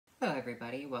Hello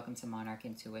everybody, welcome to Monarch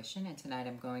Intuition, and tonight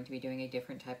I'm going to be doing a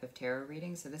different type of tarot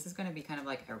reading. So this is going to be kind of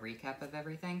like a recap of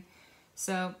everything.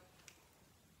 So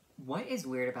what is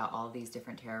weird about all of these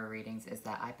different tarot readings is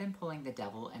that I've been pulling the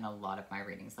devil in a lot of my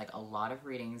readings. Like a lot of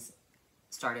readings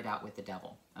started out with the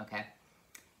devil, okay?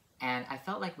 And I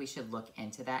felt like we should look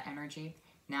into that energy.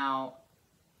 Now,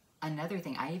 another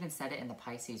thing, I even said it in the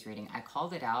Pisces reading. I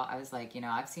called it out. I was like, you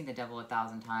know, I've seen the devil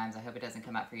 1,000 times. I hope it doesn't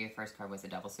come out for you. First card was the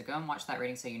devil. So go and watch that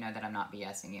reading so you know that I'm not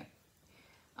BSing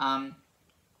you.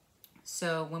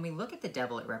 So when we look at the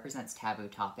devil, it represents taboo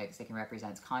topics. It can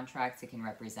represent contracts. It can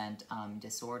represent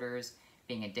disorders,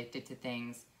 being addicted to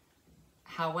things.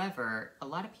 However, a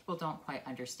lot of people don't quite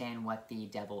understand what the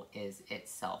devil is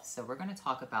itself. So we're going to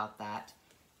talk about that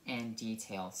in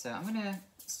detail. So I'm going to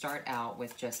start out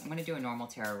with I'm going to do a normal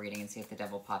tarot reading and see if the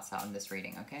devil pops out in this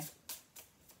reading, okay?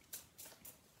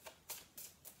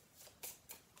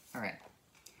 All right.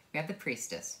 We have the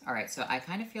priestess. All right, so I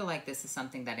kind of feel like this is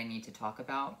something that I need to talk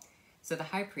about. So the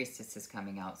high priestess is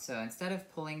coming out. So instead of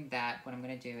pulling that, what I'm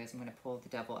going to do is I'm going to pull the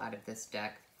devil out of this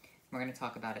deck. We're going to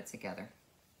talk about it together.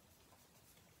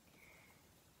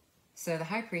 So the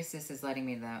high priestess is letting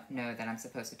me know that I'm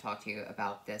supposed to talk to you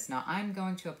about this. Now I'm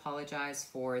going to apologize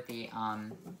for the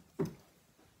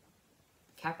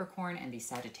Capricorn and the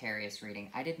Sagittarius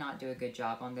reading. I did not do a good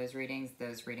job on those readings.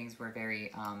 Those readings were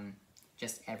very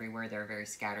just everywhere. They were very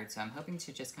scattered. So I'm hoping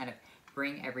to just kind of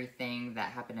bring everything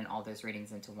that happened in all those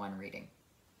readings into one reading.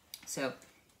 So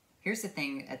here's the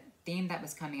thing. A theme that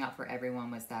was coming out for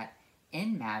everyone was that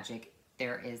in magic,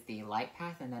 there is the light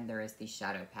path and then there is the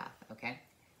shadow path, okay?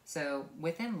 So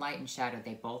within light and shadow,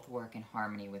 they both work in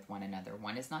harmony with one another.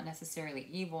 One is not necessarily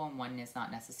evil and one is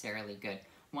not necessarily good.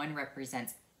 One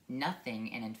represents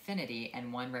nothing and infinity,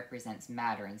 and one represents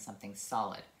matter and something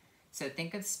solid. So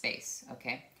think of space,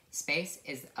 okay? Space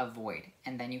is a void,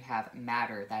 and then you have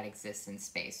matter that exists in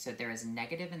space. So there is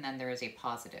negative and then there is a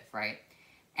positive, right?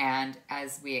 And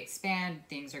as we expand,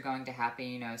 things are going to happen,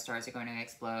 you know, stars are going to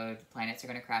explode, planets are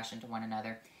going to crash into one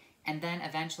another. And then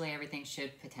eventually everything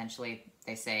should potentially,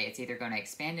 they say, it's either going to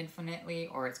expand infinitely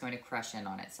or it's going to crush in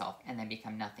on itself and then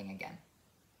become nothing again.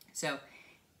 So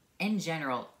in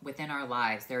general, within our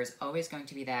lives, there is always going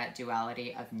to be that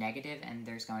duality of negative and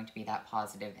there's going to be that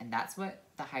positive. And that's what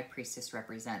the high priestess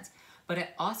represents. But it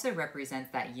also represents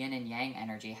that yin and yang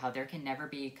energy, how there can never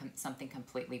be something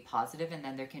completely positive and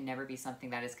then there can never be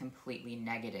something that is completely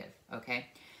negative, okay?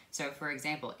 So for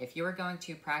example, if you are going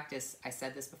to practice, I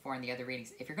said this before in the other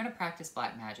readings, if you're going to practice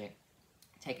black magic,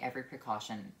 take every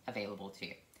precaution available to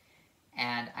you.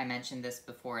 And I mentioned this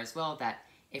before as well, that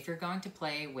if you're going to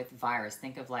play with virus,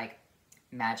 think of like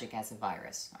magic as a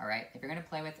virus, all right? If you're going to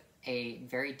play with a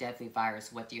very deadly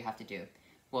virus, what do you have to do?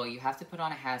 Well, you have to put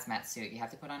on a hazmat suit, you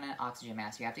have to put on an oxygen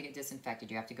mask, you have to get disinfected,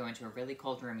 you have to go into a really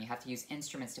cold room, you have to use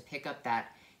instruments to pick up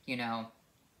that, you know,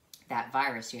 that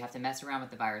virus. You have to mess around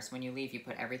with the virus. When you leave, you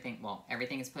put everything, well,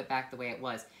 everything is put back the way it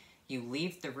was. You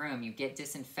leave the room, you get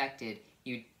disinfected,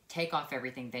 you take off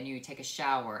everything, then you take a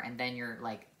shower, and then you're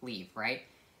like, leave, right?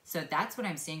 So that's what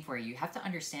I'm seeing for you. You have to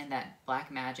understand that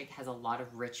black magic has a lot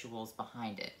of rituals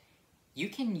behind it. You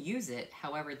can use it,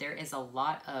 however, there is a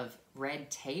lot of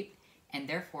red tape, and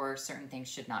therefore certain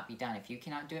things should not be done. If you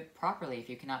cannot do it properly, if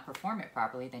you cannot perform it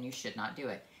properly, then you should not do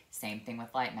it. Same thing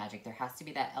with light magic. There has to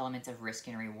be that element of risk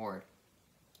and reward.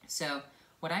 So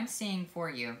what I'm seeing for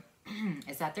you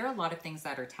is that there are a lot of things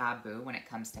that are taboo when it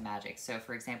comes to magic. So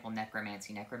for example,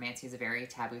 necromancy. Necromancy is a very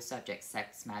taboo subject.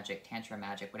 Sex magic, tantra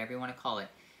magic, whatever you want to call it.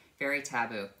 Very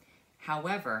taboo.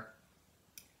 However,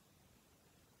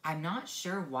 I'm not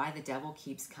sure why the devil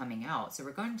keeps coming out. So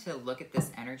we're going to look at this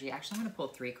energy. Actually, I'm going to pull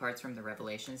 3 cards from the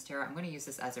Revelations Tarot. I'm going to use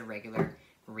this as a regular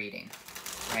reading,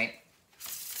 right?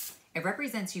 It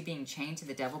represents you being chained to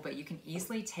the devil, but you can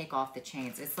easily take off the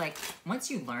chains. It's like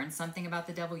once you learn something about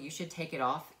the devil, you should take it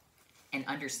off and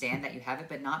understand that you have it,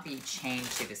 but not be chained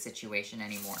to the situation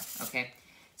anymore, okay?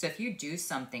 So if you do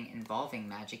something involving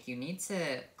magic, you need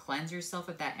to cleanse yourself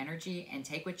of that energy and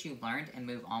take what you learned and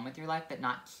move on with your life, but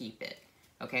not keep it,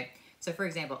 okay? So for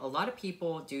example, a lot of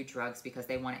people do drugs because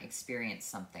they want to experience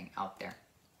something out there.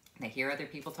 They hear other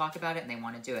people talk about it and they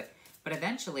want to do it. But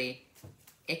eventually,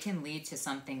 it can lead to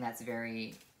something that's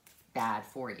very bad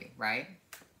for you, right?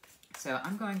 So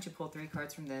I'm going to pull 3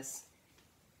 cards from this.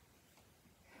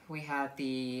 We have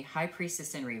the High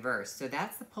Priestess in reverse. So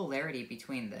that's the polarity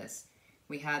between this.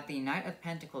 We have the Knight of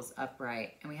Pentacles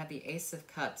upright, and we have the Ace of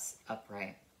Cups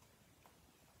upright.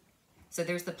 So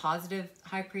there's the positive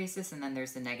High Priestess, and then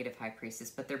there's the negative High Priestess,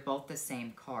 but they're both the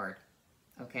same card,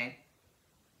 okay?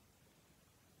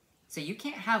 So you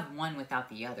can't have one without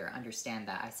the other. Understand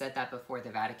that. I said that before. The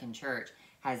Vatican Church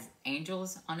has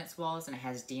angels on its walls and it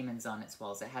has demons on its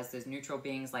walls. It has those neutral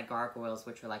beings like gargoyles,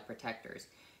 which are like protectors.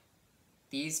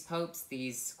 These popes,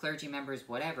 these clergy members,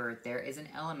 whatever, there is an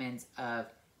element of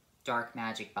dark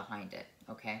magic behind it,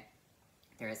 okay?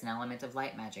 There is an element of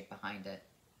light magic behind it.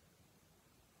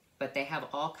 But they have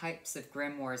all types of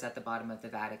grimoires at the bottom of the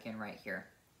Vatican right here.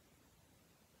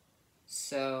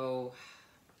 So,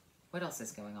 what else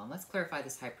is going on? Let's clarify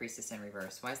this High Priestess in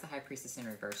reverse. Why is the High Priestess in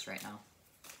reverse right now?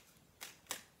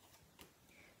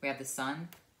 We have the Sun.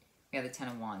 We have the Ten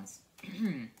of Wands.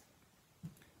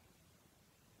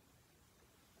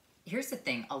 Here's the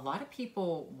thing. A lot of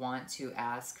people want to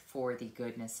ask for the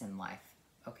goodness in life,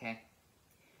 okay?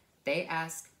 They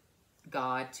ask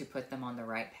God to put them on the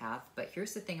right path, but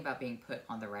here's the thing about being put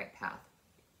on the right path.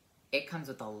 It comes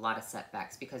with a lot of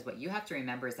setbacks, because what you have to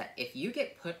remember is that if you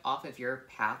get put off of your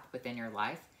path within your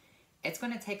life, it's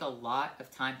going to take a lot of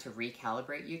time to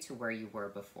recalibrate you to where you were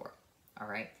before, all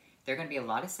right? There are going to be a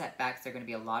lot of setbacks. There are going to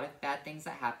be a lot of bad things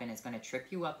that happen. It's going to trip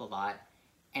you up a lot,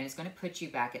 and it's going to put you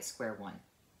back at square one.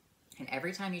 And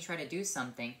every time you try to do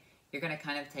something, you're going to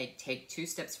kind of take 2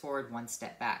 steps forward, 1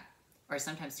 step back. Or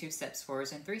sometimes 2 steps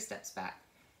forward and 3 steps back.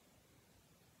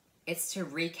 It's to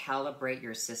recalibrate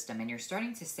your system. And you're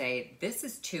starting to say, this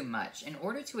is too much. In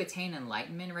order to attain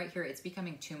enlightenment right here, it's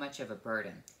becoming too much of a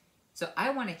burden. So I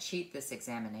want to cheat this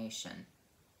examination.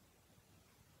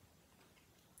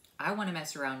 I want to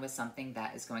mess around with something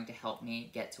that is going to help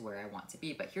me get to where I want to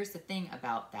be. But here's the thing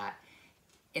about that.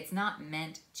 It's not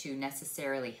meant to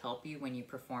necessarily help you when you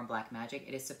perform black magic.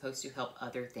 It is supposed to help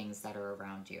other things that are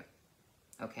around you.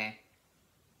 Okay?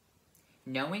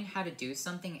 Knowing how to do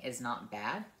something is not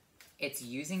bad. It's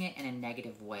using it in a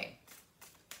negative way.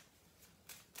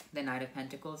 The Knight of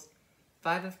Pentacles.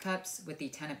 5 of Cups with the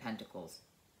 10 of Pentacles.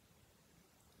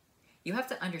 You have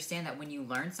to understand that when you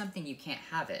learn something, you can't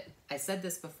have it. I said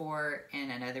this before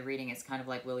in another reading. It's kind of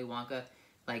like Willy Wonka.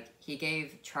 Like, he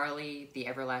gave Charlie the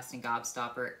everlasting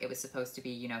gobstopper. It was supposed to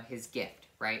be, you know, his gift,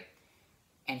 right?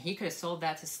 And he could have sold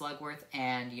that to Slugworth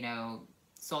and, you know,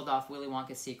 sold off Willy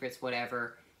Wonka's secrets,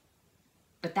 whatever.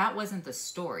 But that wasn't the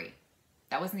story.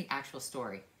 That wasn't the actual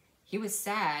story. He was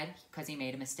sad because he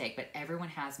made a mistake, but everyone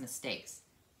has mistakes.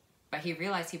 But he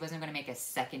realized he wasn't going to make a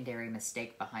secondary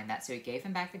mistake behind that, so he gave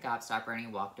him back the gobstopper and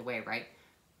he walked away, right?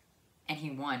 And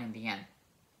he won in the end.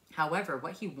 However,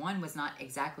 what he won was not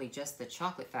exactly just the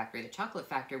chocolate factory. The chocolate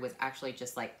factory was actually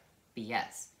just like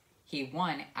BS. He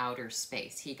won outer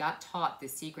space. He got taught the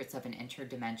secrets of an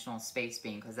interdimensional space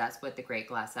being, because that's what the Great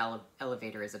Glass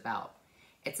Elevator is about.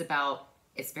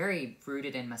 It's very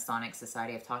rooted in Masonic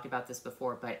society. I've talked about this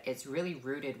before, but it's really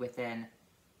rooted within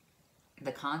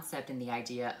the concept and the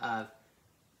idea of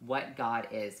what God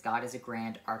is. God is a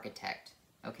grand architect.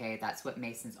 Okay, that's what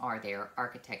Masons are. They are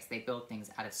architects. They build things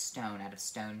out of stone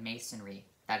masonry.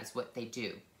 That is what they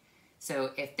do. So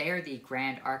if they are the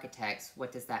grand architects,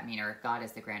 what does that mean? Or if God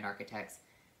is the grand architects,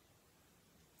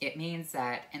 it means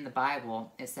that in the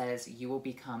Bible, it says you will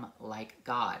become like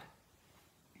God.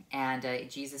 And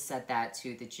Jesus said that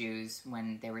to the Jews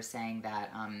when they were saying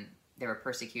that they were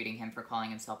persecuting him for calling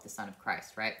himself the Son of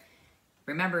Christ, right?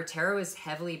 Remember, tarot is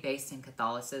heavily based in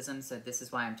Catholicism, so this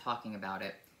is why I'm talking about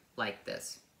it like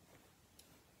this.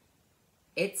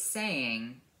 It's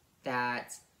saying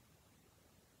that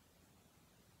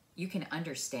you can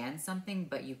understand something,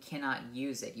 but you cannot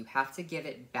use it. You have to give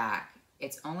it back.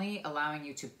 It's only allowing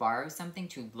you to borrow something,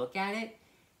 to look at it,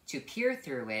 to peer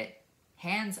through it,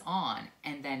 hands-on,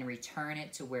 and then return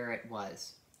it to where it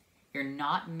was. You're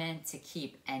not meant to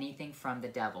keep anything from the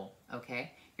devil,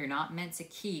 okay? You're not meant to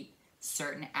keep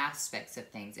certain aspects of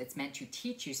things. It's meant to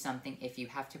teach you something. If you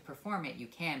have to perform it, you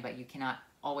can, but you cannot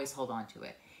always hold on to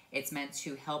it. It's meant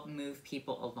to help move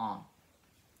people along.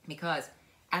 Because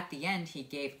at the end, he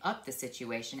gave up the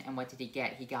situation, and what did he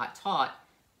get? He got taught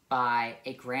by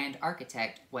a grand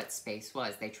architect what space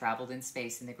was. They traveled in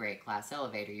space in the Great Glass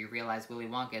Elevator. You realize Willy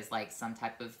Wonka is like some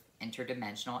type of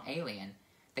interdimensional alien.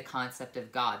 The concept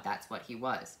of God, that's what he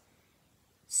was.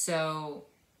 So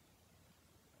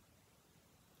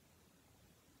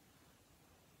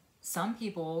some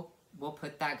people will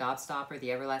put that gobstopper,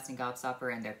 the everlasting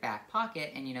gobstopper, in their back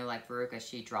pocket, and you know, like Veruca,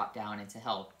 she dropped down into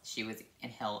hell. She was in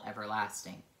hell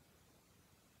everlasting.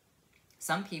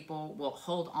 Some people will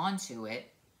hold on to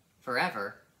it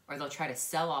forever, or they'll try to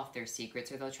sell off their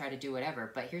secrets, or they'll try to do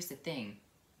whatever. But here's the thing.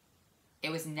 It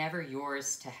was never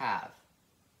yours to have.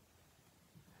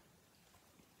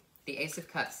 The Ace of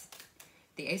Cups.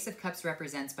 The Ace of Cups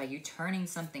represents by you turning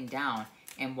something down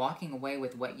and walking away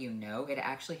with what you know, it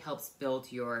actually helps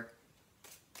build your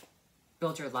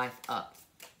life up.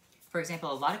 For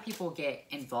example, a lot of people get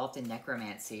involved in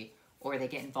necromancy or they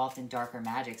get involved in darker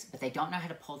magics, but they don't know how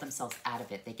to pull themselves out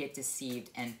of it. They get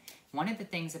deceived. And one of the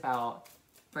things about,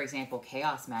 for example,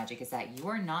 chaos magic is that you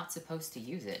are not supposed to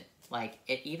use it. Like,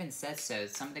 it even says so.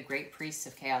 Some of the great priests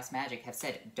of chaos magic have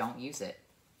said, don't use it.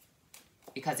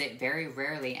 Because it very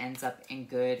rarely ends up in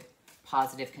good,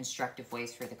 positive, constructive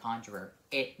ways for the conjurer.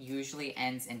 It usually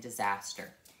ends in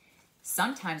disaster.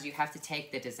 Sometimes you have to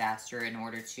take the disaster in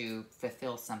order to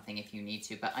fulfill something if you need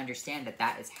to, but understand that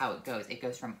that is how it goes. It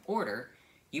goes from order,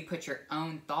 you put your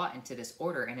own thought into this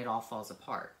order, and it all falls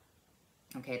apart.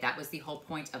 Okay, that was the whole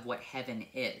point of what heaven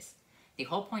is. The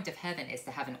whole point of heaven is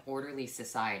to have an orderly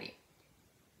society.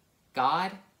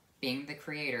 God, being the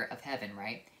creator of heaven,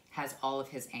 right, has all of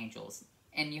his angels.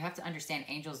 And you have to understand,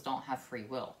 angels don't have free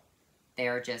will. They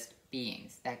are just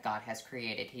beings that God has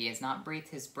created. He has not breathed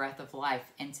his breath of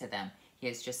life into them. He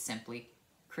has just simply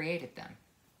created them.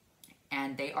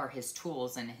 And they are his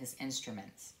tools and his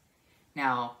instruments.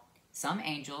 Now, some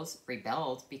angels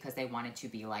rebelled because they wanted to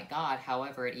be like God.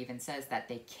 However, it even says that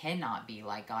they cannot be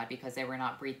like God because they were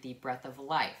not breathed the breath of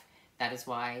life. That is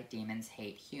why demons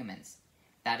hate humans.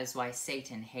 That is why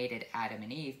Satan hated Adam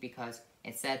and Eve, because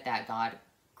it said that God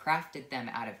crafted them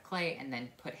out of clay and then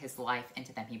put his life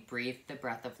into them. He breathed the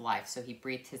breath of life. So he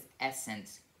breathed his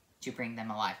essence to bring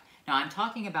them alive. Now, I'm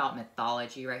talking about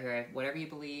mythology right here. Whatever you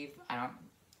believe,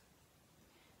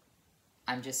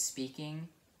 I'm just speaking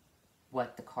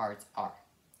what the cards are,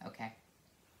 okay?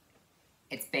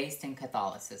 It's based in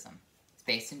Catholicism. It's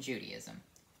based in Judaism.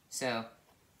 So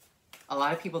a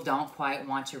lot of people don't quite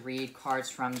want to read cards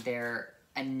from their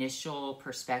initial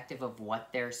perspective of what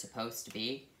they're supposed to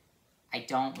be. I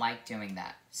don't like doing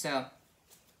that. So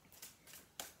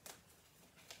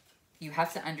you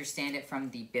have to understand it from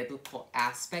the biblical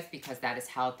aspect, because that is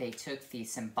how they took the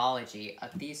symbology of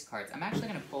these cards. I'm actually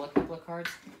going to pull a couple of cards.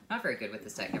 I'm not very good with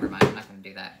this deck. Never mind. I'm not going to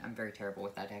do that. I'm very terrible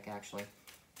with that deck, actually.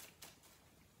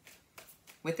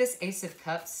 With this Ace of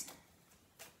Cups,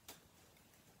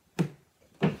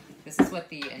 this is what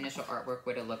the initial artwork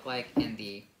would have looked like in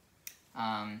the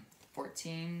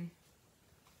 1400s,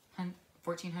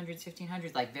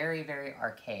 1500s, like very, very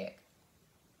archaic.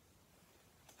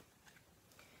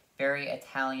 Very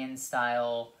Italian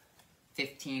style,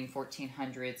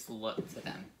 1400s look to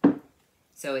them.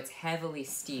 So it's heavily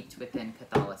steeped within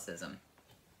Catholicism.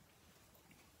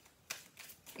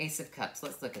 Ace of Cups,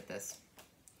 let's look at this.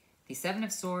 The Seven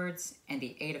of Swords and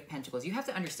the Eight of Pentacles. You have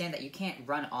to understand that you can't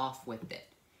run off with it.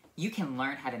 You can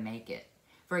learn how to make it.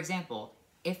 For example,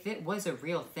 if it was a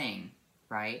real thing,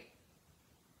 right,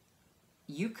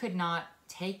 you could not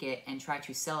take it and try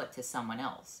to sell it to someone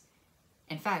else.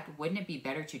 In fact, wouldn't it be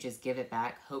better to just give it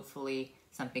back? Hopefully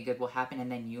something good will happen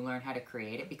and then you learn how to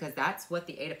create it, because that's what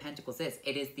the Eight of Pentacles is.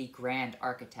 It is the grand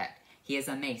architect. He is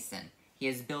a mason. He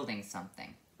is building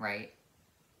something, right?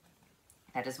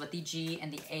 That is what the G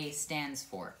and the A stands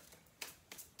for.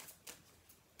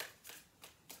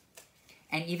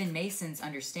 And even Masons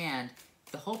understand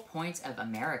the whole point of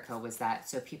America was that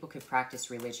so people could practice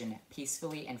religion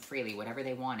peacefully and freely, whatever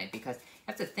they wanted. Because you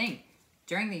have to think,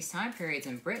 during these time periods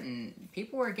in Britain,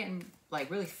 people were getting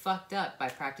like really fucked up by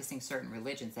practicing certain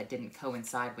religions that didn't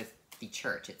coincide with the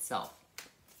church itself.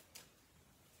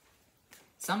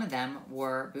 Some of them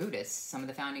were Buddhists, some of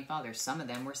the founding fathers. Some of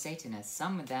them were Satanists.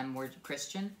 Some of them were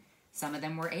Christian. Some of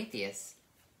them were atheists.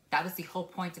 That was the whole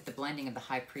point of the blending of the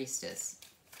High Priestess,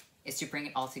 is to bring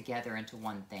it all together into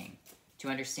one thing. To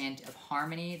understand of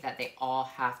harmony, that they all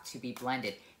have to be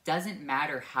blended. Doesn't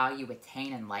matter how you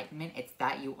attain enlightenment, it's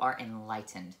that you are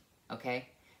enlightened, okay?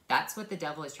 That's what the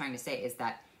devil is trying to say, is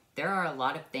that there are a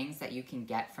lot of things that you can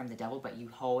get from the devil, but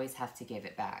you always have to give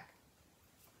it back.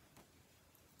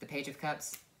 The Page of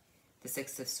Cups, the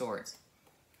Six of Swords.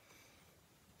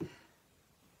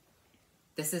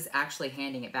 This is actually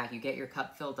handing it back. You get your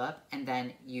cup filled up, and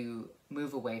then you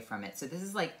move away from it. So this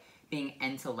is like being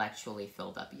intellectually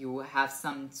filled up. You have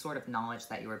some sort of knowledge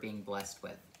that you are being blessed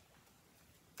with.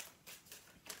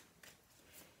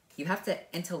 You have to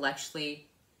intellectually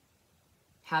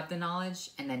have the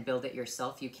knowledge and then build it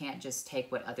yourself. You can't just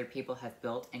take what other people have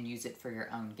built and use it for your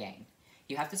own gain.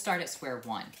 You have to start at square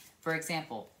one. For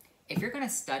example, if you're going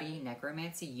to study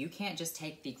necromancy, you can't just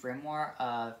take the grimoire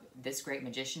of this great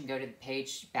magician, go to the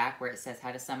page back where it says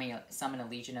how to summon a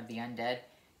legion of the undead,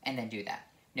 and then do that.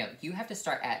 No, you have to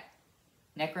start at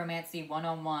Necromancy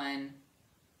 101.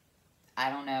 I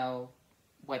don't know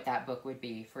what that book would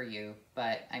be for you,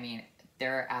 but I mean,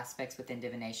 there are aspects within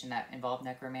divination that involve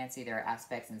necromancy. There are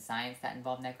aspects in science that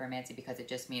involve necromancy, because it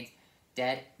just means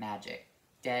dead magic,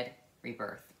 dead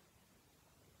rebirth.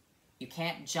 You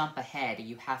can't jump ahead.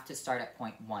 You have to start at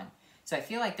point one. So I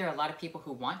feel like there are a lot of people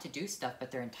who want to do stuff,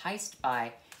 but they're enticed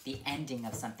by the ending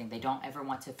of something. They don't ever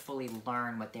want to fully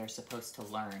learn what they're supposed to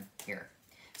learn here.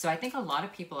 So I think a lot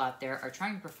of people out there are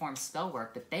trying to perform spell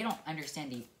work, but they don't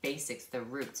understand the basics, the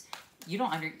roots.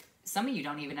 Some of you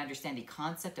don't even understand the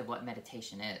concept of what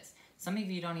meditation is. Some of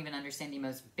you don't even understand the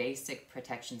most basic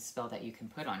protection spell that you can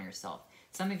put on yourself.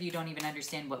 Some of you don't even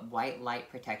understand what white light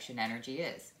protection energy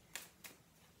is.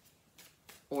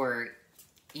 Or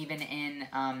even in,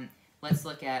 let's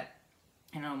look at,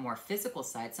 on a more physical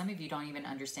side, some of you don't even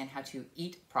understand how to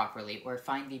eat properly or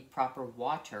find the proper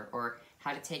water or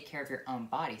how to take care of your own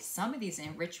body. Some of these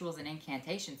rituals and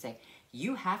incantations say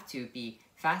you have to be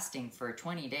fasting for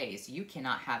 20 days. You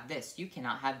cannot have this. You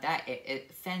cannot have that. It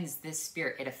offends this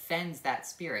spirit. It offends that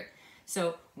spirit.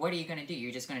 So what are you going to do?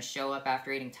 You're just going to show up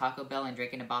after eating Taco Bell and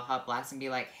drinking a Baja Blast and be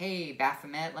like, hey,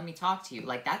 Baphomet, let me talk to you.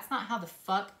 Like, that's not how the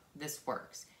fuck this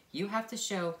works. You have to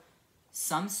show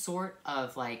some sort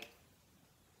of, like,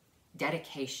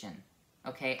 dedication,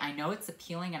 okay? I know it's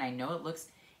appealing and I know it looks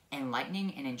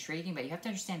enlightening and intriguing, but you have to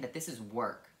understand that this is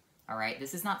work, all right?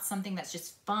 This is not something that's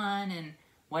just fun and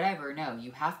whatever. No,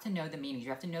 you have to know the meanings. You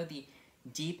have to know the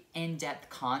deep, in-depth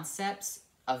concepts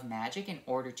of magic in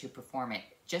order to perform it.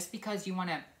 Just because you want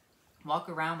to walk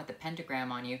around with a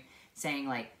pentagram on you saying,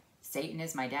 like, Satan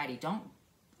is my daddy, don't,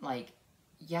 like,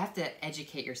 you have to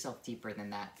educate yourself deeper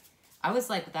than that. I was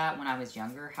like that when I was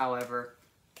younger. However,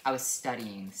 I was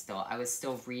studying still. I was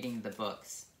still reading the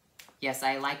books. Yes,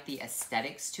 I like the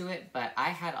aesthetics to it, but I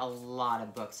had a lot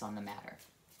of books on the matter.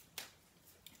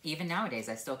 Even nowadays,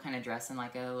 I still kind of dress in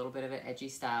like a little bit of an edgy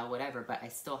style, whatever, but I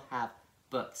still have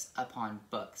books upon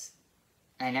books.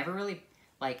 And I never really,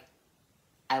 like,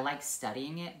 I like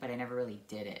studying it, but I never really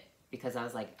did it. Because I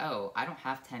was like, oh, I don't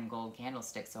have 10 gold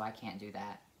candlesticks, so I can't do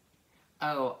that.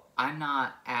 Oh, I'm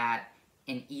not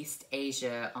in East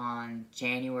Asia on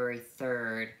January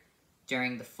 3rd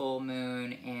during the full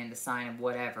moon and the sign of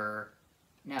whatever.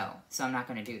 No, so I'm not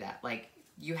going to do that. Like,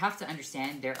 you have to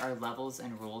understand there are levels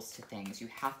and rules to things. You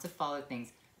have to follow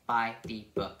things by the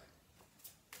book.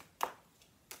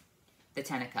 The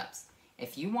Ten of Cups.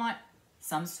 If you want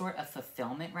some sort of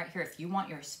fulfillment right here, if you want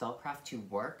your spellcraft to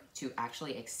work, to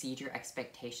actually exceed your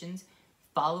expectations,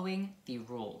 following the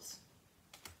rules.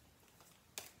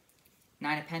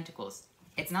 Nine of Pentacles.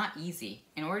 It's not easy.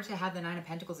 In order to have the Nine of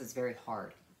Pentacles, it's very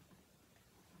hard.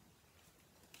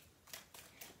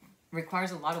 It requires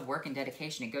a lot of work and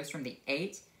dedication. It goes from the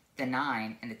 8, the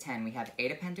 9, and the 10. We have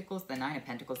 8 of Pentacles, the 9 of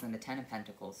Pentacles, and the 10 of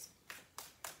Pentacles.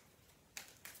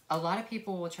 A lot of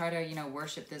people will try to, you know,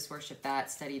 worship this, worship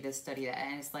that, study this, study that,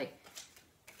 and it's like,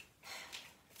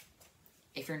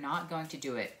 if you're not going to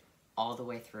do it all the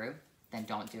way through, then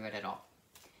don't do it at all.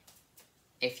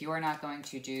 If you are not going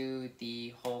to do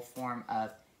the whole form of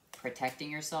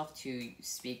protecting yourself to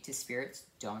speak to spirits,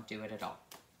 don't do it at all.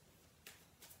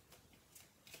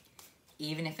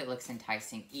 Even if it looks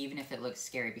enticing, even if it looks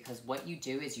scary, because what you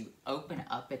do is you open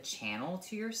up a channel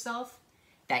to yourself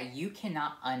that you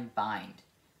cannot unbind.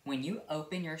 When you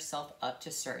open yourself up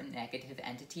to certain negative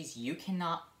entities, you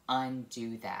cannot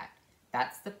undo that.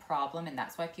 That's the problem, and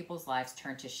that's why people's lives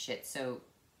turn to shit. So,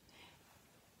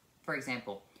 for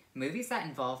example, movies that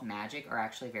involve magic are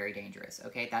actually very dangerous,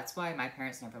 okay? That's why my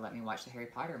parents never let me watch the Harry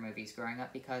Potter movies growing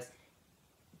up, because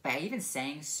by even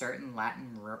saying certain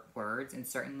Latin words and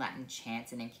certain Latin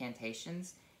chants and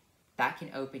incantations, that can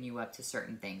open you up to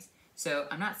certain things. So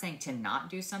I'm not saying to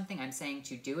not do something, I'm saying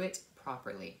to do it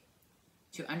properly.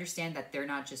 To understand that they're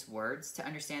not just words, to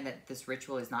understand that this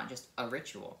ritual is not just a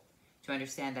ritual, to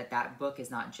understand that that book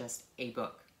is not just a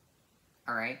book,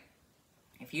 all right?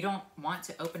 If you don't want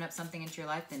to open up something into your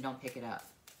life, then don't pick it up.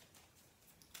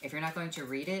 If you're not going to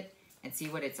read it and see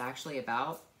what it's actually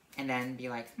about, and then be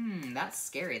like, that's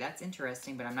scary, that's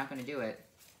interesting, but I'm not going to do it,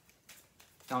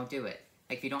 don't do it.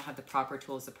 Like, if you don't have the proper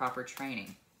tools, the proper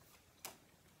training.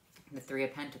 The Three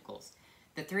of Pentacles.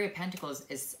 The Three of Pentacles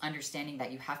is understanding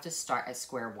that you have to start at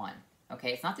square one,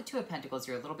 okay? It's not the Two of Pentacles,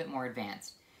 you're a little bit more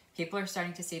advanced. People are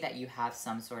starting to see that you have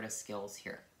some sort of skills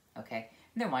here, okay?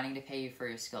 And they're wanting to pay you for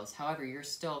your skills. However, you're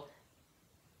still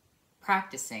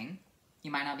practicing.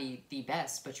 You might not be the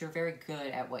best, but you're very good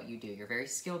at what you do. You're very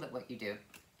skilled at what you do.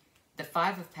 The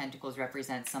Five of Pentacles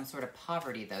represents some sort of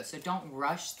poverty, though, so don't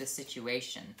rush the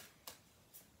situation.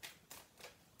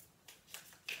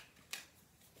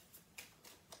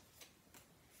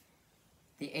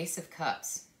 The Ace of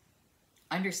Cups.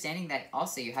 Understanding that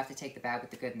also you have to take the bad with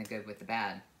the good and the good with the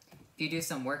bad. If you do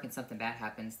some work and something bad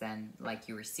happens, then, like,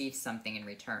 you receive something in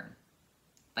return.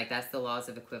 Like, that's the laws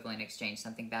of equivalent exchange.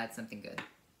 Something bad, something good.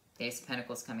 The Ace of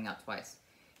Pentacles coming out twice.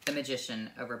 The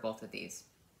Magician over both of these.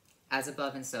 As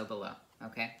above and so below,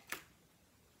 okay?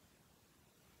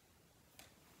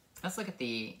 Let's look at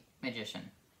the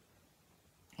magician.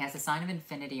 He has a sign of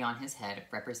infinity on his head,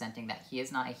 representing that he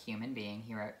is not a human being.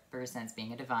 He represents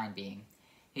being a divine being.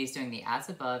 He's doing the as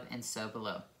above and so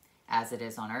below. As it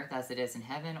is on earth, as it is in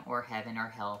heaven or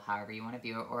hell, however you want to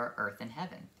view it, or earth and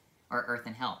heaven, or earth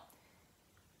and hell.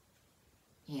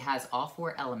 He has all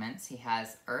four elements. He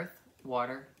has earth,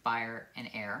 water, fire, and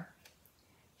air.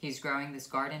 He's growing this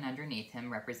garden underneath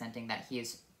him, representing that he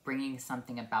is bringing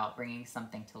something about, bringing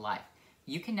something to life.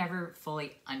 You can never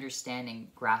fully understand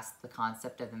and grasp the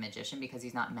concept of the magician because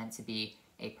he's not meant to be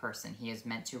a person. He is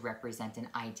meant to represent an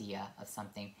idea of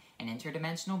something. An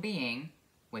interdimensional being,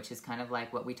 which is kind of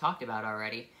like what we talked about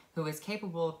already, who is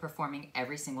capable of performing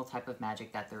every single type of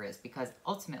magic that there is. Because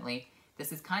ultimately,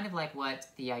 this is kind of like what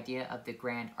the idea of the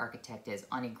grand architect is.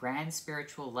 On a grand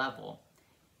spiritual level,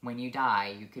 when you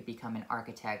die, you could become an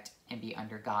architect and be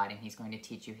under God, and he's going to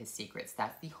teach you his secrets.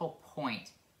 That's the whole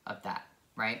point of that,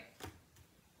 right?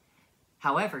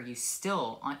 However, you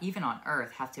still, even on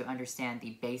Earth, have to understand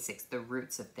the basics, the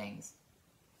roots of things.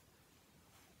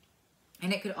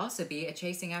 And it could also be a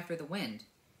chasing after the wind.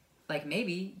 Like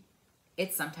maybe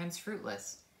it's sometimes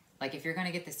fruitless. Like if you're going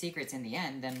to get the secrets in the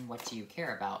end, then what do you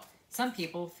care about? Some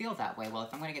people feel that way. Well,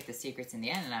 if I'm going to get the secrets in the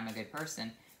end and I'm a good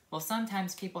person, well,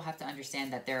 sometimes people have to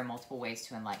understand that there are multiple ways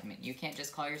to enlightenment. You can't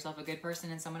just call yourself a good person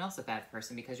and someone else a bad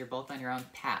person because you're both on your own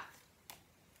path.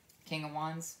 King of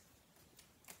Wands.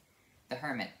 The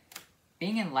Hermit.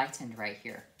 Being enlightened right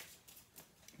here.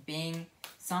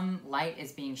 Some light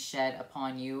is being shed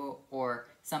upon you, or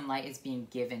some light is being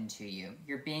given to you.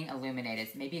 You're being illuminated.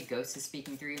 Maybe a ghost is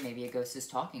speaking through you. Maybe a ghost is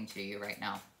talking to you right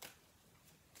now.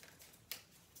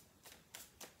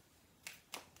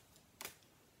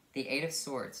 The Eight of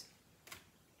Swords.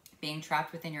 Being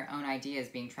trapped within your own ideas,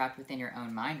 being trapped within your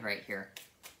own mind right here.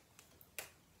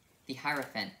 The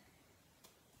Hierophant.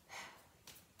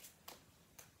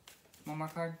 One more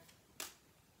card.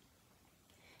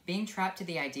 Being trapped to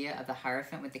the idea of the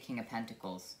Hierophant with the King of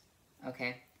Pentacles.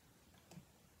 Okay?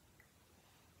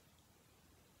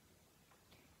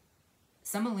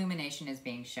 Some illumination is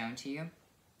being shown to you,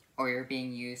 or you're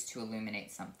being used to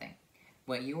illuminate something.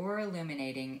 What you are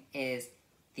illuminating is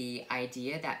the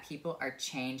idea that people are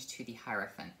chained to the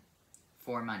Hierophant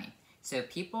for money. So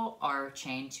people are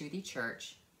chained to the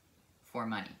church for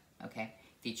money, okay?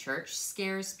 The church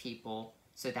scares people,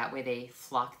 so that way they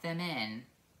flock them in,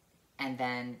 and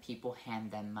then people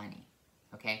hand them money,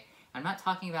 okay? I'm not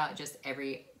talking about just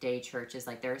everyday churches,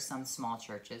 like there are some small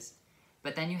churches,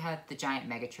 but then you have the giant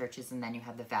mega churches, and then you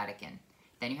have the Vatican.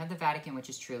 Then you have the Vatican, which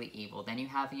is truly evil. Then you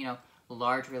have, you know,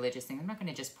 large religious things. I'm not going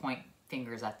to just point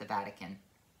fingers at the Vatican.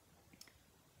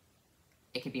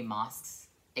 It could be mosques.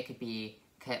 It could be,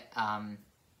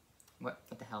 what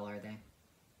the hell are they?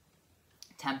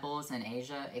 Temples in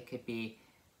Asia. It could be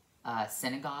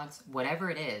synagogues.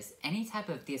 Whatever it is, any type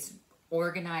of this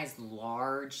organized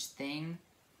large thing,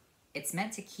 it's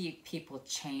meant to keep people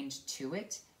chained to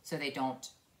it so they don't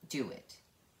do it,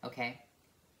 okay?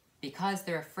 Because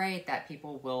they're afraid that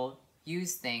people will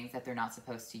use things that they're not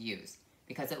supposed to use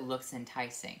because it looks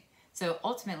enticing. So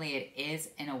ultimately it is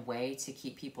in a way to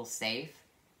keep people safe,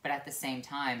 but at the same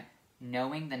time,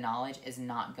 knowing the knowledge is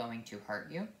not going to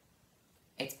hurt you.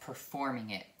 It's performing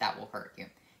it that will hurt you.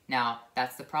 Now,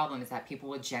 that's the problem, is that people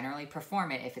will generally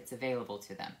perform it if it's available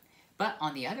to them. But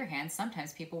on the other hand,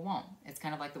 sometimes people won't. It's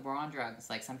kind of like the war on drugs.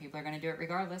 Like, some people are going to do it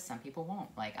regardless, some people won't.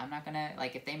 Like, I'm not going to,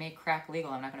 like, if they make crack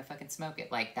legal, I'm not going to fucking smoke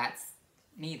it. Like, that's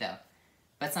me, though.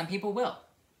 But some people will.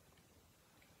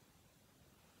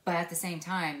 But at the same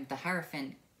time, the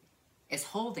Hierophant is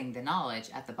holding the knowledge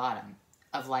at the bottom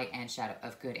of light and shadow,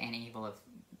 of good and evil, of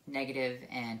negative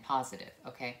and positive,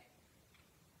 okay?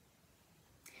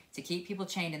 To keep people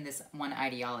chained in this one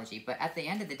ideology. But at the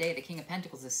end of the day, the King of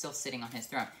Pentacles is still sitting on his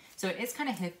throne. So it is kind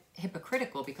of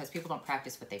hypocritical because people don't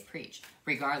practice what they preach,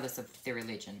 regardless of their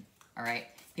religion, all right?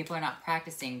 People are not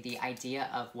practicing the idea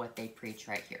of what they preach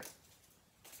right here.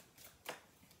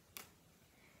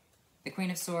 The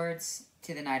Queen of Swords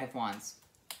to the Knight of Wands.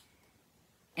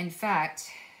 In fact,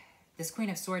 this Queen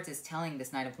of Swords is telling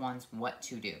this Knight of Wands what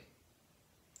to do.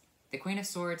 The Queen of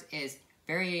Swords is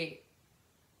very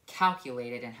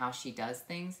calculated in how she does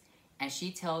things, and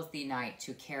she tells the Knight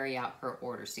to carry out her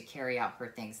orders, to carry out her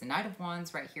things. The Knight of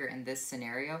Wands right here in this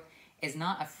scenario is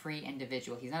not a free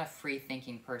individual. He's not a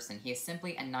free-thinking person. He is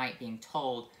simply a knight being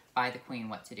told by the Queen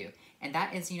what to do. And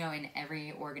that is, you know, in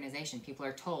every organization, people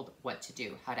are told what to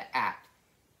do, how to act,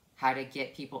 how to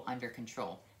get people under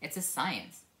control. It's a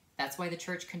science. That's why the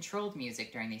church controlled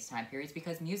music during these time periods,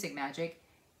 because music magic,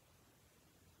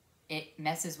 it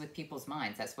messes with people's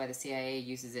minds. That's why the CIA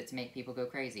uses it to make people go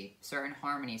crazy. Certain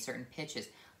harmonies, certain pitches,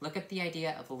 Look up the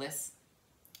idea of Liszt.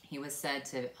 He was said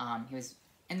to, he was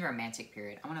in the Romantic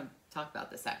period. I want to talk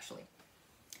about this actually.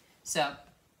 So,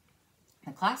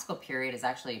 the classical period is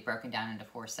actually broken down into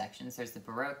 4 sections. There's the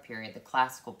Baroque period, the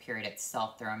classical period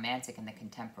itself, the Romantic, and the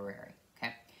contemporary.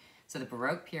 Okay, so the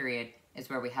Baroque period is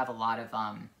where we have a lot of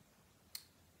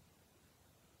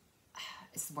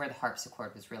it's where the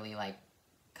harpsichord was really like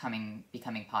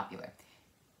becoming popular.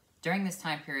 During this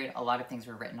time period, a lot of things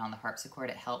were written on the harpsichord.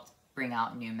 It helped bring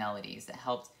out new melodies. It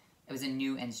was a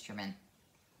new instrument.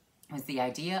 It was the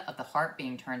idea of the harp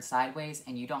being turned sideways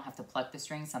and you don't have to pluck the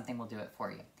strings, something will do it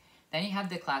for you. Then you have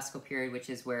the classical period, which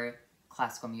is where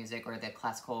classical music or the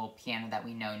classical piano that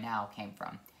we know now came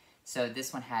from. So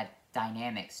this one had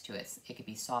dynamics to it. It could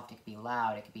be soft, it could be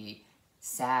loud, it could be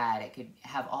sad, it could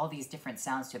have all these different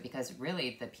sounds to it, because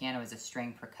really the piano is a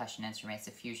string percussion instrument. It's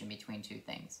a fusion between 2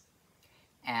 things.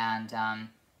 And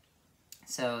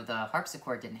so the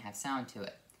harpsichord didn't have sound to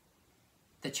it.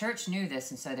 The church knew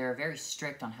this, and so they were very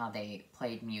strict on how they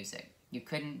played music. You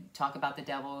couldn't talk about the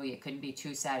devil, it couldn't be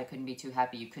too sad, it couldn't be too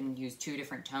happy, you couldn't use 2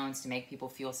 different tones to make people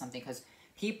feel something, because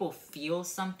people feel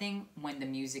something when the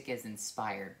music is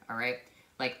inspired, all right?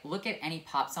 Like, look at any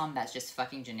pop song that's just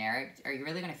fucking generic. Are you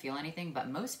really going to feel anything? But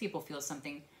most people feel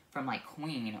something from, like,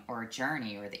 Queen or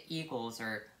Journey or the Eagles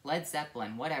or Led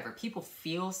Zeppelin, whatever. People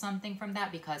feel something from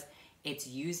that because it's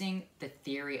using the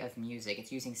theory of music.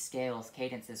 It's using scales,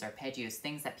 cadences, arpeggios,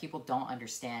 things that people don't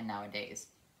understand nowadays.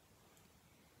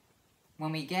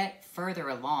 When we get further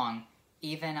along,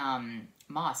 even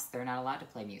mosques, they're not allowed to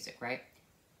play music, right?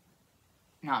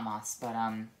 Not mosques, but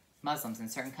Muslims in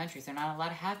certain countries, they're not allowed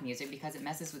to have music because it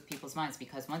messes with people's minds,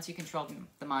 because once you control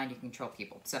the mind, you control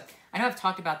people. So, I know I've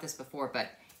talked about this before,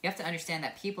 but you have to understand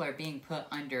that people are being put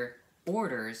under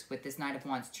orders with this Knight of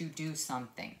Wands to do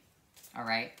something, all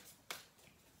right?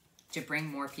 To bring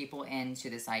more people into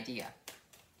this idea.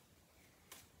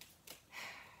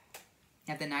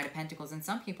 You have the Knight of Pentacles, and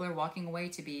some people are walking away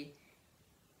to be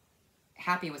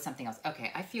happy with something else.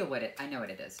 Okay, I know what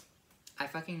it is. I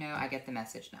fucking know, I get the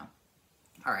message now.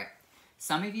 All right,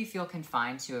 some of you feel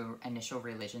confined to an initial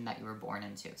religion that you were born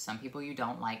into. Some people, you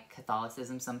don't like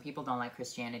Catholicism. Some people don't like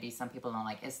Christianity. Some people don't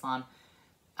like Islam,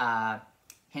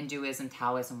 Hinduism,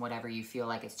 Taoism, whatever. You feel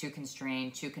like it's too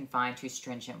constrained, too confined, too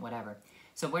stringent, whatever.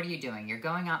 So what are you doing? You're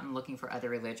going out and looking for other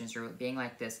religions. You're being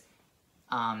like this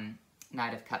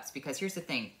Knight of Cups. Because here's the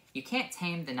thing. You can't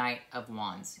tame the Knight of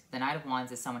Wands. The Knight of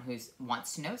Wands is someone who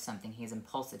wants to know something. He's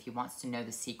impulsive. He wants to know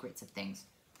the secrets of things.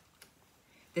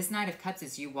 This Knight of Cups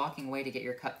is you walking away to get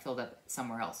your cup filled up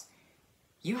somewhere else.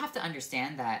 You have to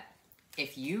understand that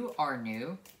if you are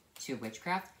new to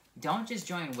witchcraft, don't just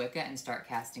join Wicca and start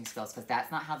casting spells, because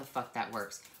that's not how the fuck that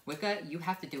works. Wicca, you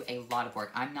have to do a lot of work.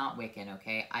 I'm not Wiccan,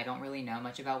 okay? I don't really know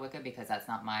much about Wicca because that's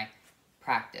not my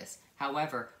practice.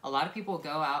 However, a lot of people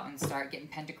go out and start getting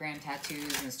pentagram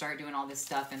tattoos and start doing all this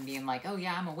stuff and being like, oh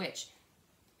yeah, I'm a witch.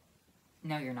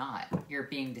 No, you're not. You're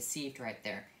being deceived right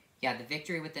there. Yeah, the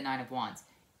victory with the Nine of Wands.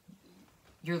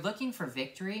 You're looking for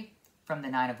victory from the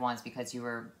Nine of Wands because you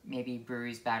were maybe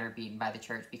bruised, battered, beaten by the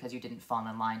church because you didn't fall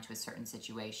in line to a certain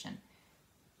situation.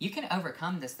 You can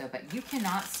overcome this though, but you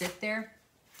cannot sit there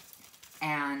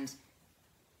and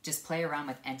just play around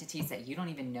with entities that you don't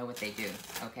even know what they do,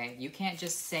 okay? You can't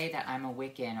just say that I'm a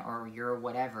Wiccan or you're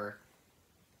whatever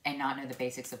and not know the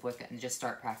basics of Wicca and just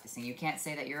start practicing. You can't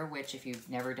say that you're a witch if you've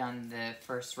never done the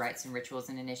first rites and rituals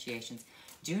and initiations.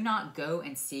 Do not go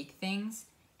and seek things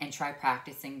and try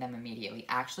practicing them immediately.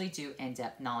 Actually do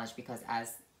in-depth knowledge, because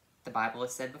as the Bible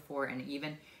has said before, and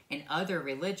even in other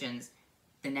religions,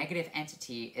 the negative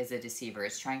entity is a deceiver.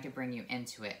 It's trying to bring you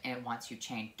into it, and it wants you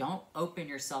chained. Don't open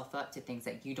yourself up to things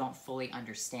that you don't fully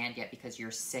understand yet because you're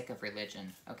sick of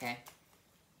religion, okay?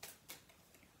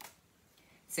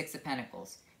 6 of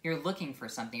Pentacles. You're looking for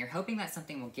something. You're hoping that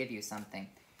something will give you something.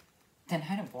 The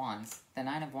Nine of Wands. The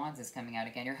Nine of Wands is coming out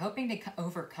again. You're hoping to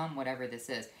overcome whatever this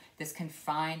is. This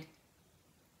confined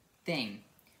thing.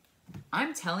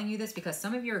 I'm telling you this because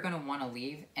some of you are going to want to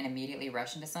leave and immediately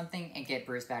rush into something and get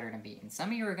bruised, battered, and beaten. Some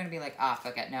of you are going to be like, ah,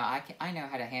 fuck it. No, I know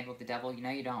how to handle the devil. You know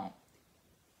you don't.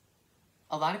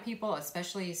 A lot of people,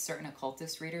 especially certain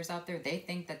occultist readers out there, they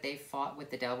think that they've fought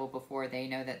with the devil before. They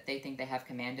know that they think they have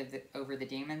command over the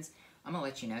demons. I'm going to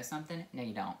let you know something. No,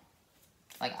 you don't.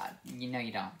 Like, you know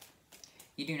you don't.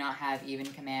 You do not have even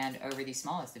command over the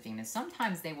smallest of demons.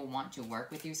 Sometimes they will want to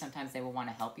work with you. Sometimes they will want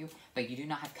to help you. But you do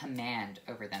not have command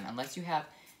over them. Unless you have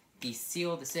the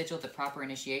seal, the sigil, the proper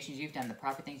initiations, you've done the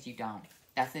proper things, you don't.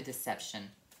 That's the deception.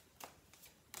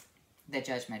 The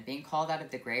Judgment. Being called out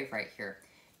of the grave right here.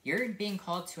 You're being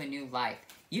called to a new life.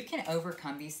 You can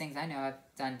overcome these things. I know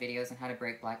I've done videos on how to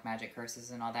break black magic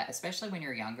curses and all that, especially when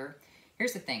you're younger.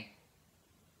 Here's the thing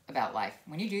about life.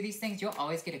 When you do these things, you'll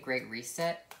always get a great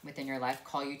reset within your life,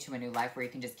 call you to a new life where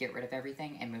you can just get rid of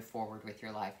everything and move forward with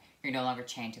your life. You're no longer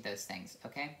chained to those things,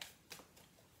 okay?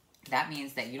 That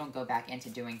means that you don't go back into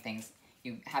doing things.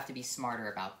 You have to be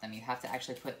smarter about them. You have to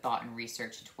actually put thought and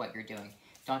research into what you're doing.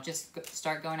 Don't just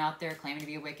start going out there claiming to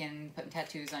be a Wiccan, putting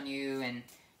tattoos on you, and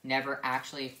never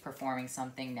actually performing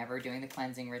something, never doing the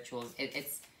cleansing rituals.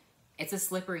 It's a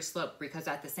slippery slope, because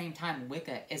at the same time,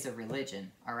 Wicca is a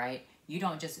religion, all right? You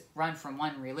don't just run from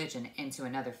one religion into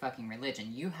another fucking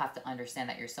religion. You have to understand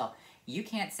that yourself. You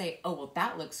can't say, oh, well,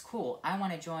 that looks cool. I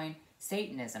want to join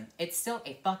Satanism. It's still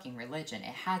a fucking religion.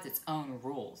 It has its own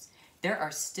rules. There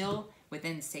are still,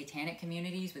 within satanic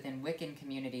communities, within Wiccan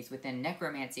communities, within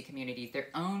necromancy communities, their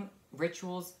own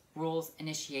rituals, rules,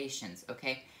 initiations,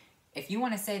 okay? If you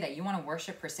want to say that you want to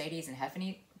worship Perseus and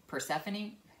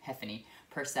Persephone,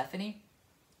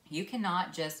 you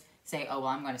cannot just say, oh, well,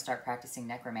 I'm going to start practicing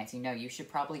necromancy. No, you should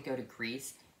probably go to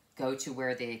Greece, go to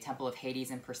where the Temple of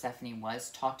Hades and Persephone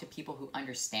was, talk to people who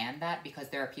understand that, because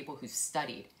there are people who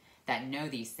studied, that know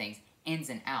these things, ins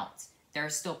and outs. There are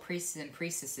still priests and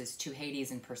priestesses to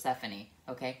Hades and Persephone,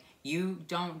 okay? You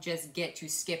don't just get to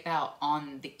skip out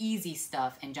on the easy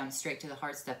stuff and jump straight to the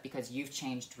hard stuff because you've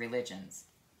changed religions.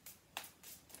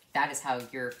 That is how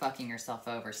you're fucking yourself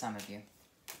over, some of you.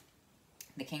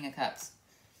 The King of Cups.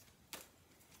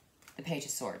 The Page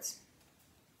of Swords.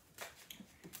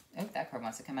 Oh, that card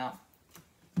wants to come out.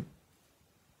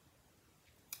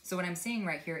 So what I'm seeing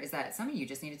right here is that some of you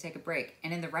just need to take a break.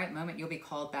 And in the right moment, you'll be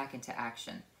called back into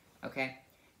action. Okay?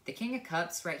 The King of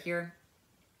Cups right here,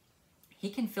 he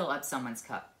can fill up someone's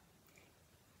cup.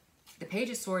 The Page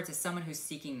of Swords is someone who's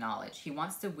seeking knowledge. He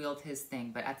wants to wield his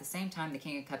thing, but at the same time, the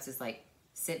King of Cups is like,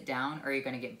 sit down or you're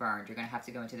going to get burned. You're going to have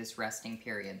to go into this resting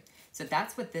period. So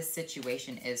that's what this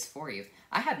situation is for you.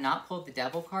 I have not pulled the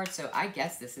Devil card, so I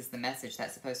guess this is the message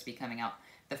that's supposed to be coming out.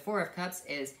 The Four of Cups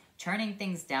is turning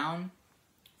things down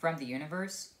from the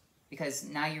universe, because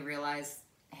now you realize,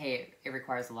 hey, it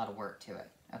requires a lot of work to it,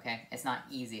 okay? It's not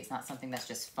easy. It's not something that's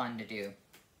just fun to do.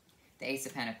 The Ace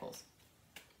of Pentacles.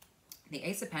 The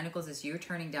Ace of Pentacles is you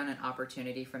turning down an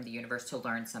opportunity from the universe to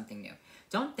learn something new.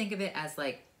 Don't think of it as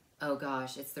like, oh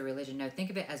gosh, it's the religion. No, think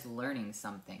of it as learning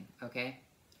something, okay?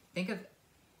 Think of,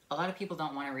 a lot of people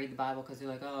don't want to read the Bible because they're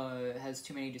like, oh, it has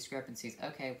too many discrepancies.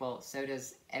 Okay, well, so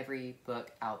does every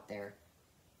book out there,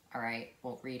 all right?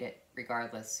 Well, read it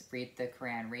regardless. Read the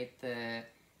Quran, read the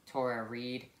Torah,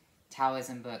 read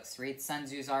Taoism books, read Sun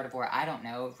Tzu's Art of War. I don't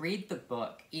know. Read the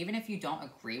book. Even if you don't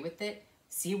agree with it,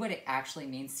 see what it actually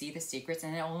means, see the secrets,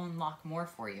 and it will unlock more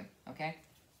for you, okay?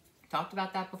 Talked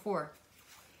about that before.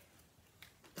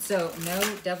 So, no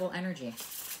devil energy.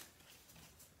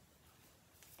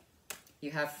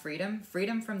 You have freedom.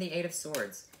 Freedom from the Eight of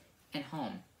Swords. And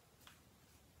home.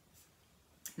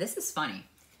 This is funny.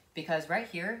 Because right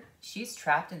here, she's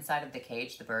trapped inside of the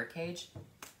cage, the bird cage.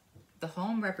 The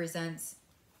home represents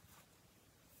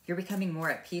you're becoming more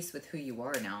at peace with who you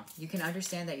are now. You can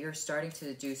understand that you're starting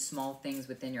to do small things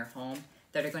within your home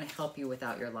that are going to help you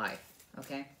without your life.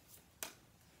 Okay?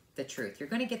 The truth. You're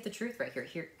going to get the truth right here.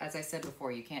 Here, as I said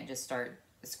before, you can't just start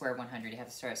at square 100. You have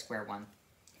to start at square one.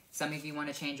 Some of you want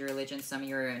to change your religion. Some of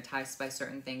you are enticed by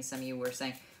certain things. Some of you were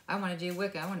saying, I want to do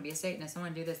Wicca. I want to be a Satanist. I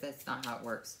want to do this. That's not how it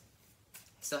works.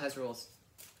 It still has rules.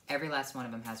 Every last one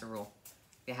of them has a rule.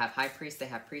 They have high priests. They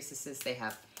have priestesses. They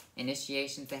have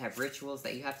initiations. They have rituals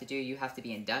that you have to do. You have to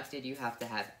be inducted. You have to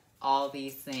have all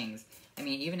these things. I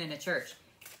mean, even in a church.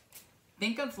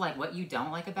 Think of like what you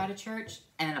don't like about a church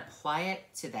and then apply it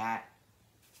to that,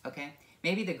 okay?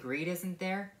 Maybe the greed isn't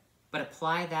there, but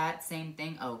apply that same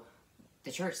thing. Oh,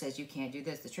 the church says you can't do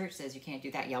this. The church says you can't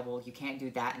do that. Yeah, well, you can't do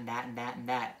that and that and that and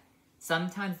that.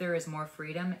 Sometimes there is more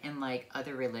freedom in like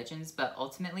other religions, but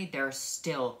ultimately there are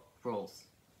still rules.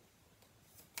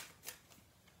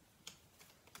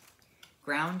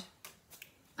 Ground,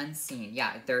 unseen.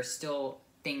 Yeah, there are still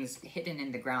things hidden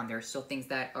in the ground. There are still things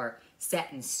that are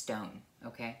set in stone,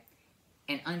 okay?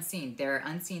 And unseen. There are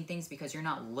unseen things because you're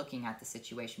not looking at the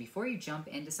situation. Before you jump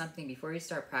into something, before you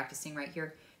start practicing right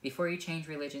here, before you change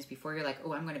religions, before you're like,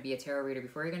 oh, I'm going to be a tarot reader,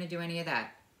 before you're going to do any of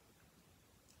that,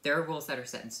 there are rules that are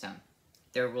set in stone.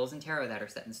 There are rules in tarot that are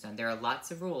set in stone. There are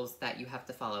lots of rules that you have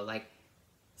to follow. Like,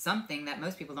 something that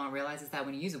most people don't realize is that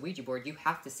when you use a Ouija board, you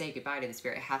have to say goodbye to the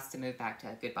spirit. It has to move back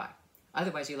to goodbye.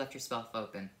 Otherwise, you left yourself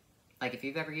open. Like, if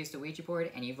you've ever used a Ouija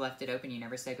board and you've left it open, you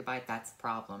never say goodbye, that's a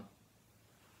problem.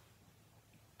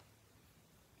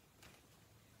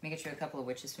 Let me get you a couple of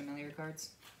Witches Familiar cards.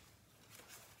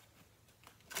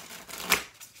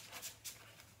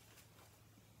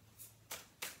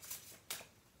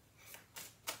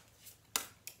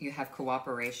 You have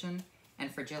cooperation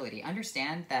and fragility.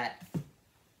 Understand that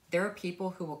there are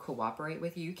people who will cooperate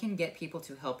with you. You can get people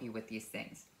to help you with these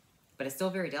things, but it's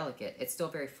still very delicate. It's still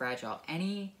very fragile.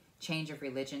 Any change of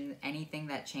religion, anything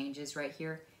that changes right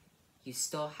here, you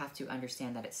still have to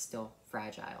understand that it's still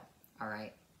fragile, all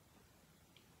right?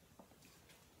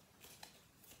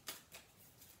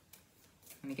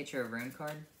 Let me get you a rune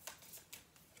card.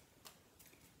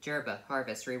 Jerba,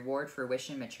 harvest, reward,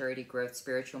 fruition, maturity, growth,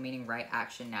 spiritual meaning, right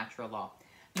action, natural law.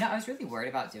 You know, I was really worried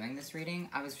about doing this reading.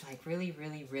 I was like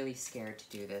really scared to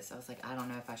do this. I was like, I don't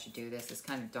know if I should do this. It's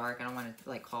kind of dark. I don't want to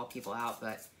like call people out,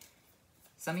 but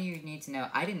some of you need to know,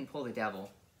 I didn't pull the devil.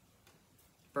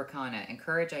 Berkana,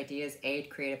 encourage ideas,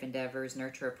 aid creative endeavors,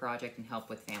 nurture a project, and help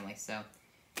with family. So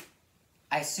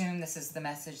I assume this is the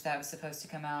message that was supposed to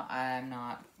come out. I'm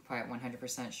not quite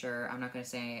 100% sure. I'm not going to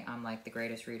say I'm like the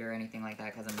greatest reader or anything like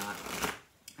that, because I'm not.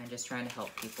 I'm just trying to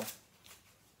help people.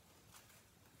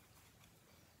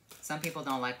 Some people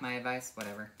don't like my advice,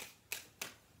 whatever.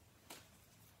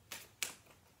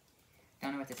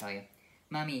 Don't know what to tell you.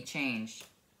 Mummy, change.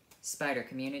 Spider,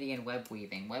 community, and web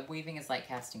weaving. Web weaving is like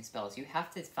casting spells. You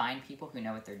have to find people who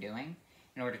know what they're doing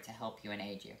in order to help you and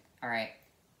aid you. Alright?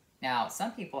 Now,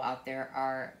 some people out there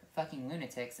are fucking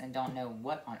lunatics and don't know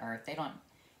what on earth. They don't...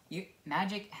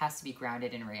 Magic has to be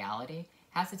grounded in reality.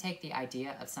 Has to take the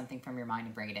idea of something from your mind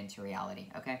and bring it into reality,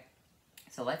 okay?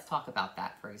 So let's talk about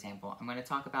that, for example. I'm going to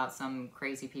talk about some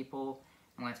crazy people.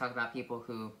 I'm going to talk about people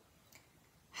who...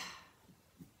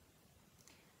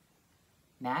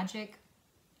 Magic,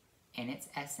 in its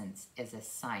essence, is a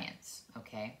science,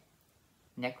 okay?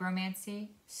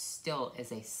 Necromancy still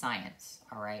is a science,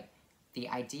 all right? The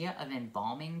idea of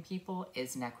embalming people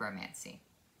is necromancy,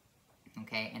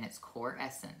 okay, in its core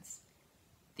essence.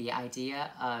 The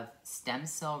idea of stem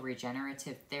cell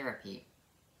regenerative therapy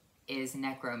is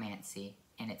necromancy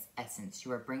in its essence.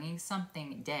 You are bringing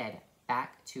something dead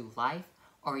back to life,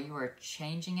 or you are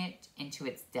changing it into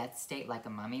its death state like a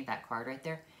mummy, that card right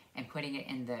there, and putting it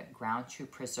in the ground to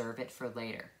preserve it for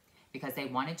later. Because they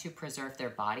wanted to preserve their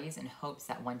bodies in hopes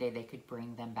that one day they could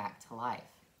bring them back to life.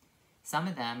 Some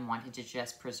of them wanted to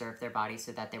just preserve their bodies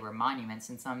so that they were monuments,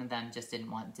 and some of them just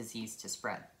didn't want disease to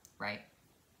spread, right?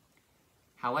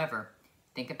 However,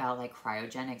 think about like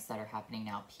cryogenics that are happening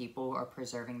now. People are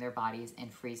preserving their bodies in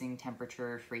freezing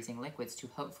temperature, freezing liquids to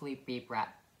hopefully be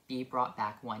brought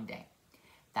back one day.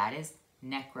 That is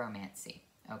necromancy,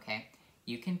 okay?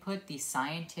 You can put the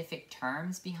scientific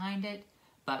terms behind it,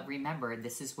 but remember,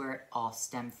 this is where it all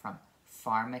stemmed from.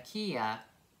 Pharmakia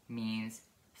means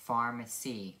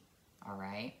pharmacy, all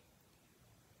right?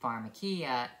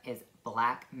 Pharmakia is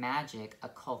black magic,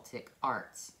 occultic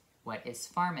arts. What is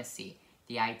pharmacy?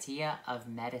 The idea of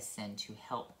medicine to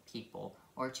help people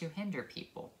or to hinder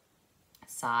people.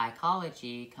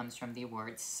 Psychology comes from the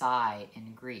word psi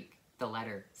in Greek, the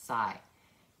letter psi.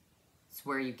 It's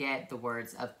where you get the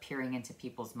words of peering into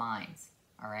people's minds,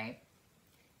 all right?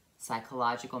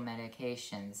 Psychological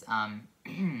medications,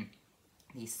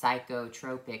 the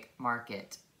psychotropic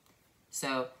market.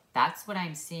 So that's what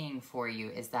I'm seeing for you,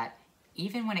 is that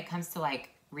even when it comes to like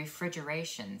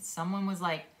refrigeration, someone was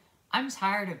like, I'm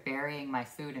tired of burying my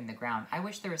food in the ground. I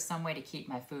wish there was some way to keep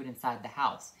my food inside the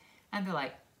house. And they're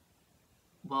like,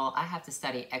 well, I have to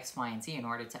study X, Y, and Z in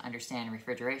order to understand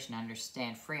refrigeration,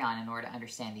 understand Freon, in order to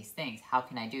understand these things. How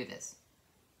can I do this?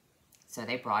 So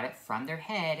they brought it from their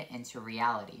head into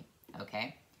reality,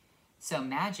 okay? So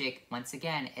magic, once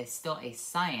again, is still a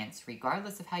science,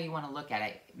 regardless of how you want to look at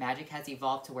it. Magic has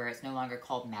evolved to where it's no longer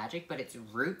called magic, but its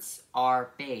roots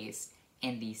are based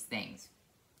in these things,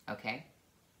 okay?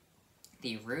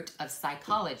 The root of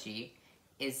psychology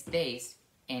is based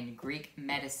in Greek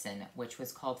medicine, which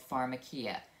was called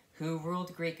pharmakia. Who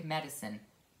ruled Greek medicine?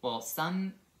 Well,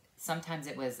 sometimes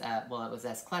it was, it was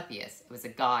Asclepius. It was a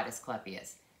god,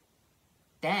 Asclepius.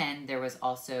 Then there was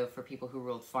also, for people who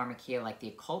ruled pharmakia, like the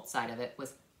occult side of it,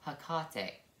 was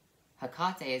Hecate.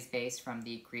 Hecate is based from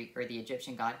the Greek or the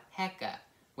Egyptian god Heka,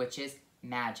 which is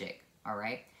magic, all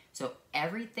right? So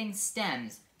everything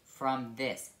stems from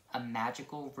this, a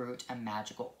magical root, a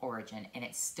magical origin, and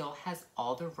it still has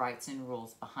all the rights and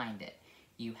rules behind it.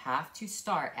 You have to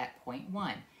start at point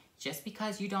one. Just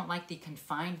because you don't like the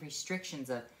confined restrictions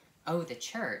of, oh, the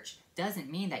church, doesn't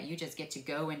mean that you just get to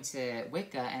go into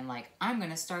Wicca and like, I'm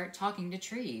going to start talking to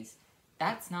trees.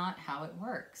 That's not how it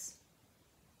works.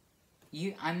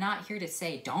 I'm not here to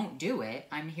say don't do it.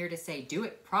 I'm here to say do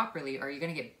it properly or you're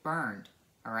going to get burned,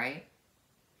 all right?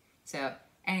 So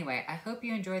anyway, I hope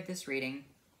you enjoyed this reading.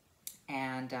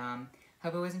 And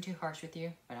hope it wasn't too harsh with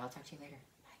you, but I'll talk to you later.